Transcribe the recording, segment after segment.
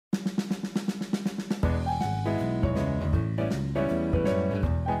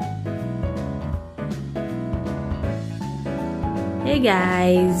Hey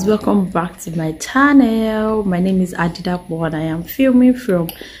guys, welcome back to my channel. My name is Adidapo and I am filming from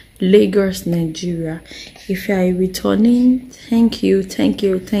Lagos, Nigeria. If you are returning, thank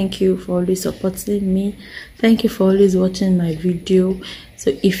you for always supporting me. Thank you for always watching my video.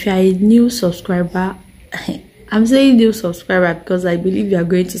 So if you are a new subscriber, I'm saying new subscriber because I believe you are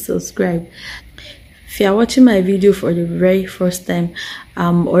going to subscribe. If you are watching my video for the very first time,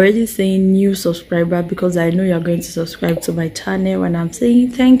 I'm already saying new subscriber because I know you are going to subscribe to my channel, and I'm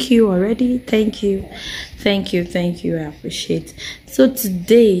saying thank you already. Thank you. I appreciate. So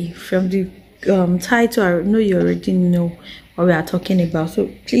today, from the title, I know you already know what we are talking about.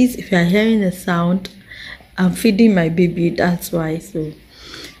 So please, if you are hearing the sound, I'm feeding my baby. That's why. So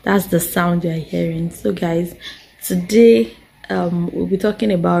that's the sound you are hearing. So guys, today we'll be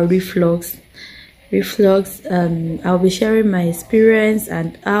talking about reflux. I'll be sharing my experience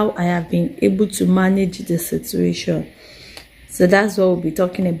and how I have been able to manage the situation. So that's what we'll be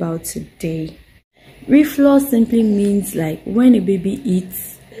talking about today. Reflux simply means like when a baby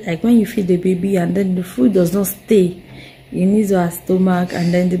eats, like when you feed the baby and then the food does not stay in his or her stomach,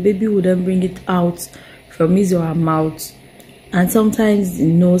 and then the baby will then bring it out from his or her mouth, and sometimes the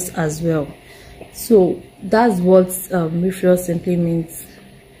nose as well. So that's what reflux simply means.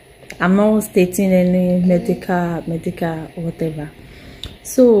 I'm not stating any medical whatever.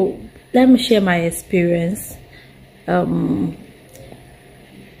 So let me share my experience. There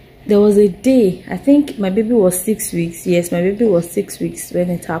was a day, I think my baby was 6 weeks. Yes, my baby was 6 weeks when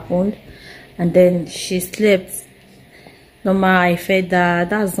it happened, and then she slept normal. I fed her.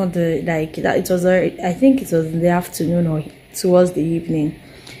 That's not the like that. It was I think it was in the afternoon or towards the evening.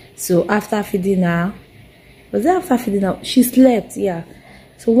 So after feeding her, she slept. Yeah.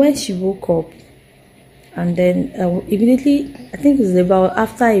 So when she woke up, and then immediately, I think it was about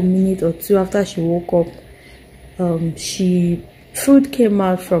after a minute or two after she woke up, food came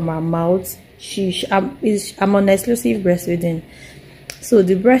out from her mouth. I'm on exclusive breastfeeding, so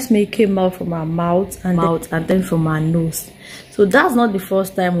the breast milk came out from her mouth and then from her nose. So that's not the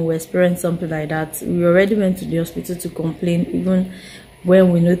first time we experienced something like that. We already went to the hospital to complain, even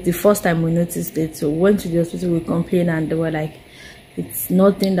when the first time we noticed it. So we went to the hospital, we complained, and they were like, it's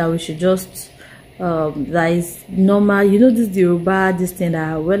nothing that we should just that is normal. You know, this thing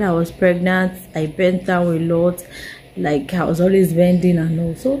that when I was pregnant I bent down a lot, like I was always bending and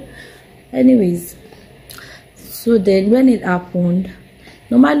all. So anyways, so then when it happened,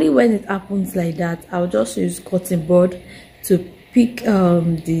 normally when it happens like that, I'll just use cotton bud to pick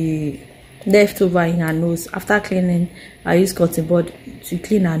the leftover in her nose. After cleaning, I use cotton bud to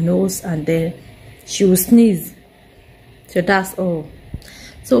clean her nose, and then she will sneeze. So that's all.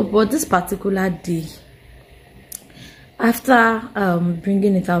 So but this particular day, after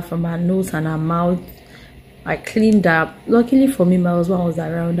bringing it out from her nose and her mouth, I cleaned up. Luckily for me, my husband was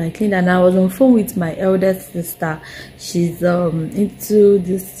around. I cleaned, and I was on phone with my eldest sister. She's into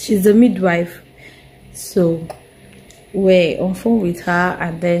this, she's a midwife, so we're on phone with her.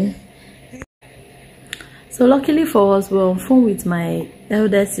 And then so luckily for us, we're on phone with my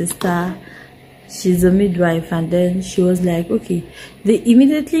eldest sister. She's a midwife, and then she was like, okay, they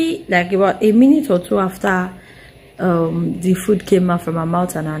immediately, like about a minute or two after the food came out from her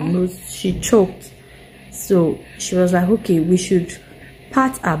mouth and her nose, she choked. So she was like, okay, we should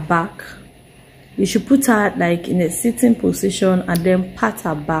pat her back. We should put her like in a sitting position and then pat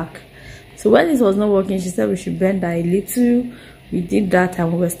her back. So when it was not working, she said we should bend her a little. We did that,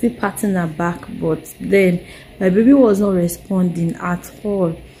 and we were still patting her back, but then my baby was not responding at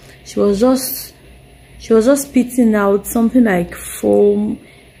all. She was just spitting out something like foam,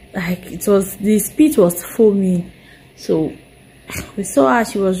 like the spit was foaming. So we saw her,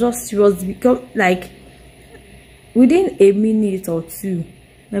 she was like, within a minute or two,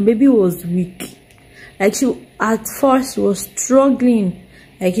 my baby was weak. Like at first she was struggling,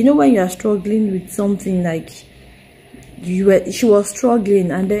 like, you know, when you are struggling with something, like she was struggling,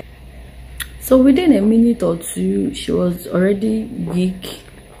 and then so within a minute or two she was already weak,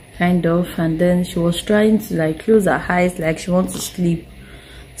 kind of, and then she was trying to like close her eyes, like she wants to sleep.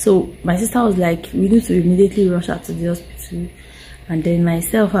 So my sister was like, we need to immediately rush her to the hospital, and then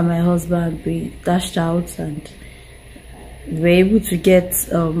myself and my husband, we dashed out, and we were able to get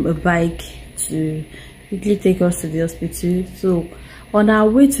a bike to quickly take us to the hospital. So on our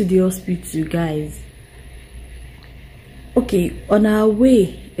way to the hospital, guys, okay, on our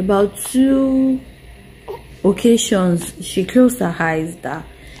way, about 2 occasions she closed her eyes. That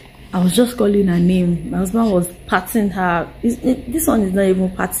I was just calling her name. My husband was patting her. This one is not even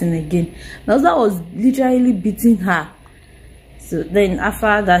patting again. My husband was literally beating her. So then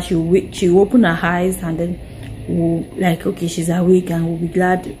after that, she opened her eyes, and then we'll like, okay, she's awake and we'll be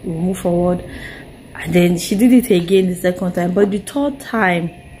glad, we'll move forward. And then she did it again the second time, but the third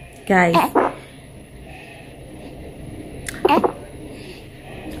time, guys,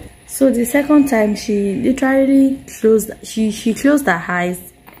 so the second time she literally closed, she closed her eyes,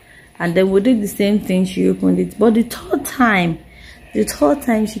 and then we did the same thing, she opened it. But the third time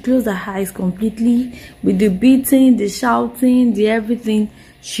she closed her eyes completely, with the beating, the shouting, the everything.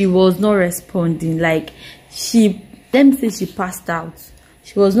 She was not responding. Like, let me say she passed out.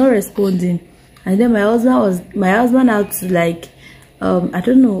 She was not responding. And then my husband had to, like, I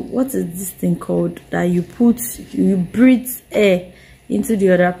don't know what is this thing called, that you breathe air into the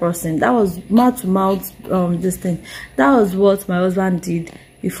other person. That was mouth to mouth, this thing. That was what my husband did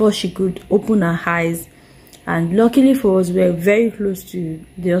before she could open her eyes. And luckily for us, we were very close to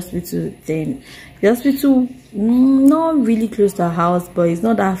the hospital. Then the hospital, not really close to our house, but it's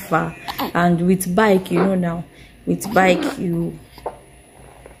not that far. And with bike, you know, now with bike you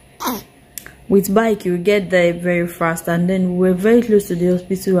get there very fast. And then we were very close to the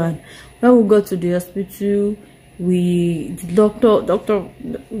hospital. And when we got to the hospital, we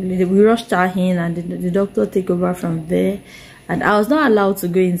rushed her in, and the doctor take over from there. And I was not allowed to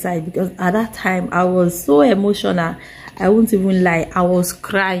go inside because at that time I was so emotional. I won't even lie, I was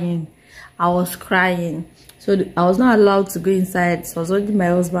crying. So I was not allowed to go inside. So it was only my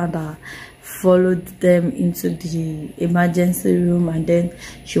husband that followed them into the emergency room, and then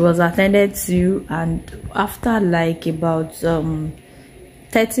she was attended to. And after like about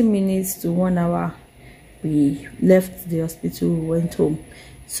 30 minutes to 1 hour, we left the hospital, went home.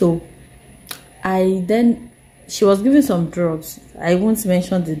 So she was given some drugs. I won't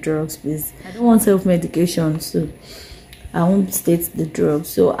mention the drugs, please. I don't want self-medication, so I won't state the drugs.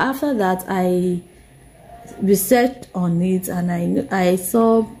 So after that, I researched on it, and I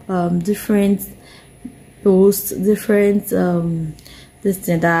saw different posts, different this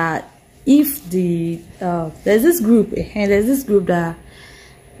thing, that if there's this group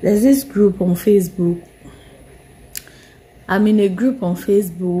on Facebook. I'm in a group on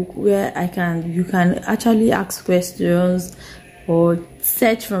Facebook where you can actually ask questions or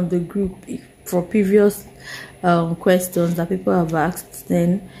search from the group for previous questions that people have asked.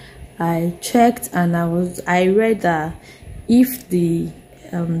 Then I checked, and I read that if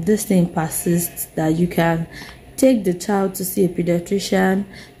this thing persists, that you can take the child to see a pediatrician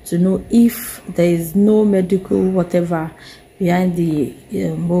to know if there is no medical whatever behind the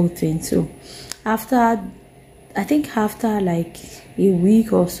whole thing. So after like a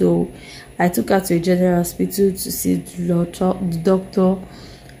week or so, I took her to a general hospital to see the doctor,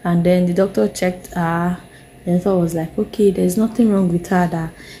 and then the doctor checked her. The doctor was like, okay, there's nothing wrong with her.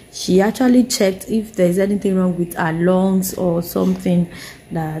 That she actually checked if there's anything wrong with her lungs or something,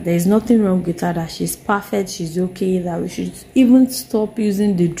 that there's nothing wrong with her, that she's perfect, she's okay, that we should even stop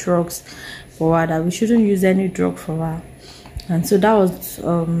using the drugs for her, that we shouldn't use any drug for her. And so that was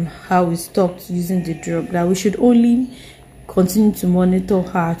how we stopped using the drug, that we should only continue to monitor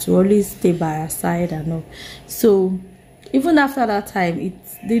her, to always stay by her side and all. So even after that time, it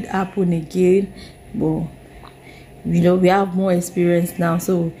did happen again, but you know, we have more experience now.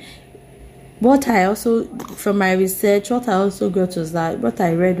 So what I also, from my research, what I also got was that, what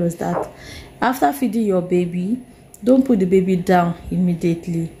I read was that after feeding your baby, don't put the baby down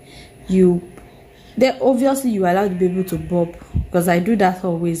immediately. Obviously you allow the baby to burp, because I do that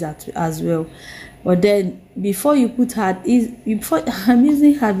always as well. But then before you put her, I'm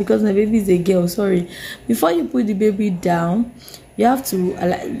using her because my baby is a girl, sorry. Before you put the baby down, you have to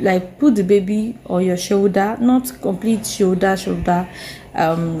like put the baby on your shoulder, not complete shoulder.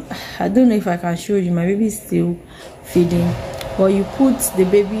 I don't know if I can show you, my baby is still feeding. But you put the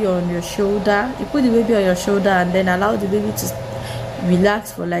baby on your shoulder, and then allow the baby to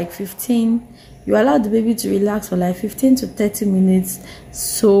relax for like 15. You allow the baby to relax for like 15 to 30 minutes,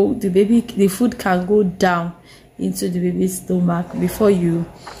 so the food can go down into the baby's stomach before you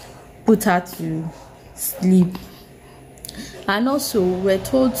put her to sleep. And also, we're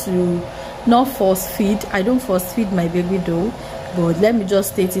told to not force feed. I don't force feed my baby though, but let me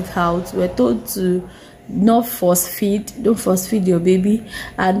just state it out. We're told to not force feed. Don't force feed your baby,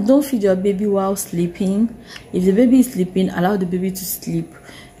 and don't feed your baby while sleeping. If the baby is sleeping, allow the baby to sleep.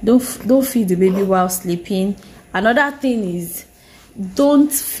 Don't feed the baby while sleeping. Another thing is,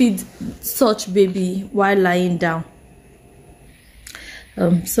 don't feed such baby while lying down.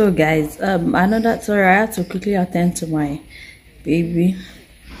 So guys, I had to quickly attend to my baby.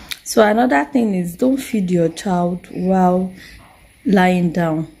 So another thing is, don't feed your child while lying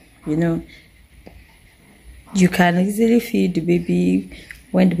down. You know, you can easily feed the baby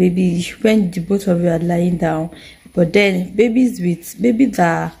when the both of you are lying down. But then baby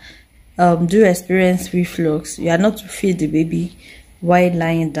that do experience reflux, you are not to feed the baby while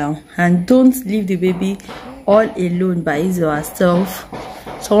lying down, and don't leave the baby all alone by his or herself.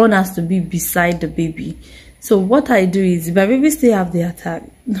 Someone has to be beside the baby. So what I do is, my baby still have the attack,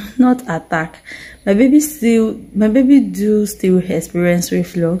 not attack, my baby do still experience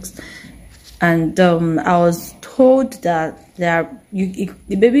reflux, and I was told that the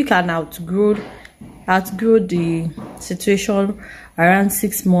baby can outgrow the situation around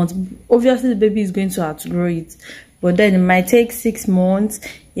 6 months. Obviously the baby is going to outgrow it, but then it might take 6 months,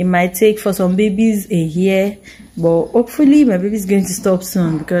 it might take for some babies a year, but hopefully my baby is going to stop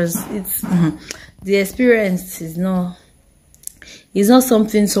soon, because it's the experience is not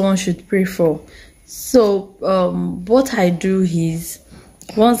something someone should pray for. So what I do is,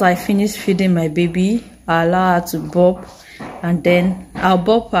 once I finish feeding my baby, I allow her to burp, and then I'll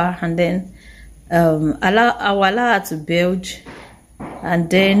burp her, and then I'll allow her to belch, and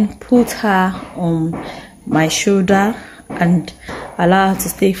then put her on my shoulder and allow her to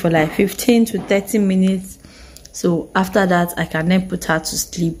stay for like 15 to 30 minutes. So after that, I can then put her to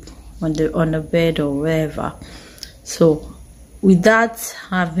sleep on the bed or wherever. So with that,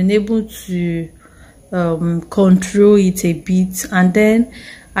 I've been able to control it a bit, and then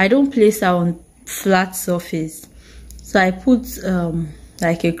I don't place her on flat surface, so I put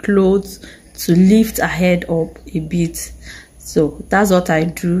like a cloth to lift her head up a bit. So that's what I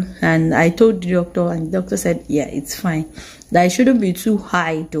do, and I told the doctor, and the doctor said yeah, it's fine, that it shouldn't be too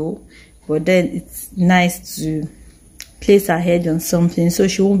high though, but then it's nice to place her head on something so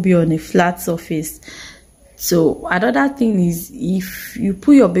she won't be on a flat surface. So another thing is, if you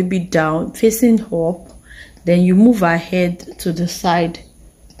put your baby down facing up, then you move her head to the side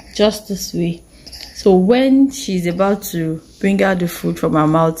just this way, so when she's about to bring out the food from her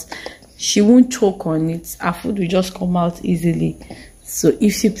mouth, she won't choke on it, her food will just come out easily. So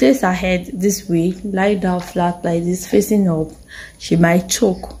if she places her head this way, lie down flat like this facing up, she might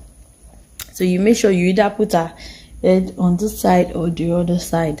choke. So you make sure you either put her head on this side or the other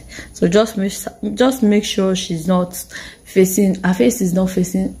side. So just make sure she's not facing, her face is not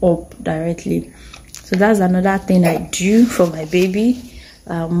facing up directly. So that's another thing I do for my baby.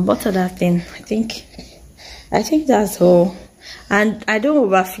 What other thing? I think that's all. And I don't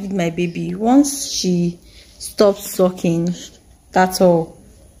overfeed my baby. Once she stops sucking, that's all.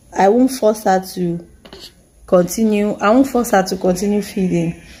 I won't force her to continue. I won't force her to continue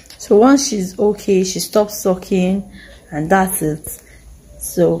feeding. So once she's okay, she stops sucking, and that's it.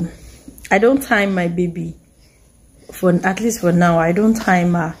 So I don't time my baby. At least for now, I don't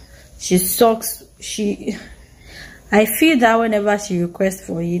time her. She sucks. I feed her whenever she requests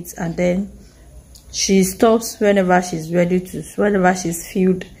for it, and then she stops whenever she's ready to. Whenever she's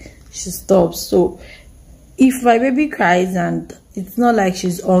filled, she stops. So if my baby cries and it's not like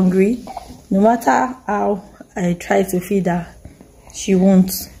she's hungry, no matter how I try to feed her, she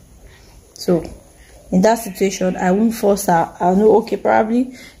won't. So in that situation, I won't force her. I'll know, okay,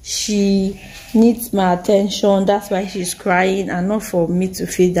 probably she needs my attention, that's why she's crying, and not for me to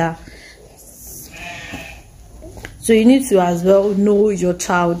feed her. So you need to as well know your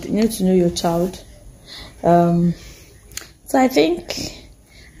child. You need to know your child. So I think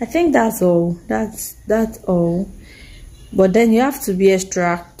that's all. That's all. But then you have to be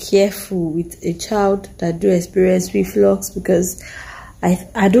extra careful with a child that do experience reflux, because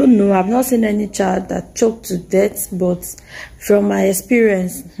I don't know, I've not seen any child that choked to death, but from my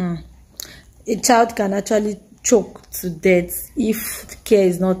experience, a child can actually choke to death if care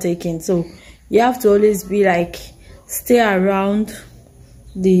is not taken. So you have to always be like, stay around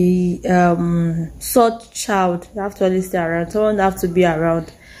the such child. You have to always stay around. Someone have to be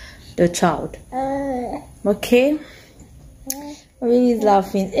around the child. Okay. Really is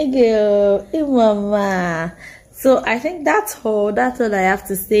laughing. Hey girl, hey mama. So I think that's all I have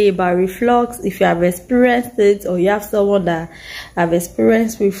to say about reflux. If you have experienced it, or you have someone that have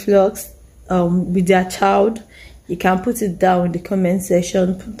experienced reflux with their child, you can put it down in the comment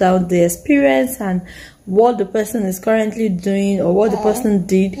section. Put down the experience and what the person is currently doing, or what the person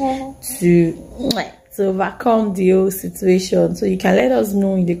did to overcome the whole situation. So you can let us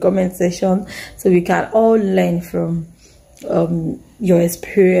know in the comment section, so we can all learn from your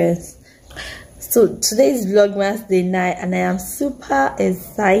experience. So today is Vlogmas day 9, and I am super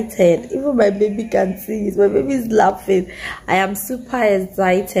excited. Even my baby can see it. My baby is laughing. I am super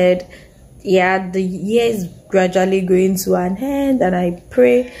excited. Yeah, the year is gradually going to an end, and I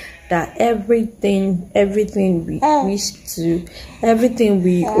pray that everything we wish to, everything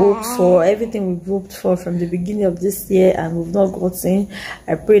we hope for, everything we've hoped for from the beginning of this year and we've not gotten,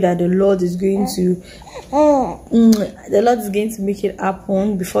 I pray that the Lord is going to make it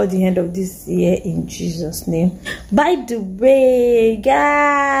happen before the end of this year, in Jesus' name. By the way,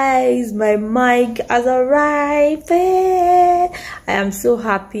 guys, my mic has arrived. I am so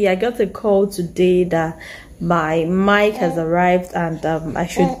happy. I got a call today that my mic has arrived and I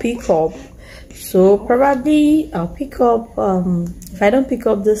should pick up. So probably I'll pick up. If I don't pick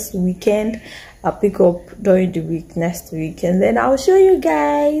up this weekend, I'll pick up during the week next week, and then I'll show you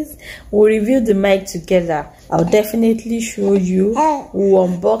guys. We'll review the mic together. I'll definitely show you. We'll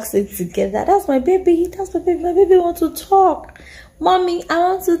unbox it together. That's my baby. That's my baby. My baby wants to talk. Mommy, I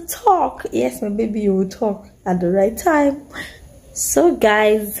want to talk. Yes, my baby, you will talk at the right time. So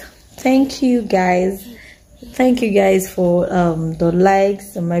guys, thank you guys for the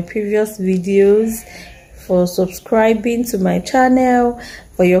likes on my previous videos, for subscribing to my channel,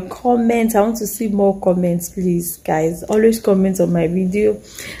 for your comments. I want to see more comments, please guys. Always comment on my video,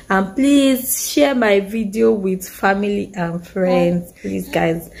 and please share my video with family and friends. Please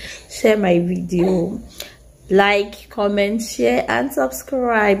guys, share my video, like, comment, share and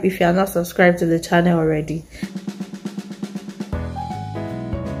subscribe if you are not subscribed to the channel already.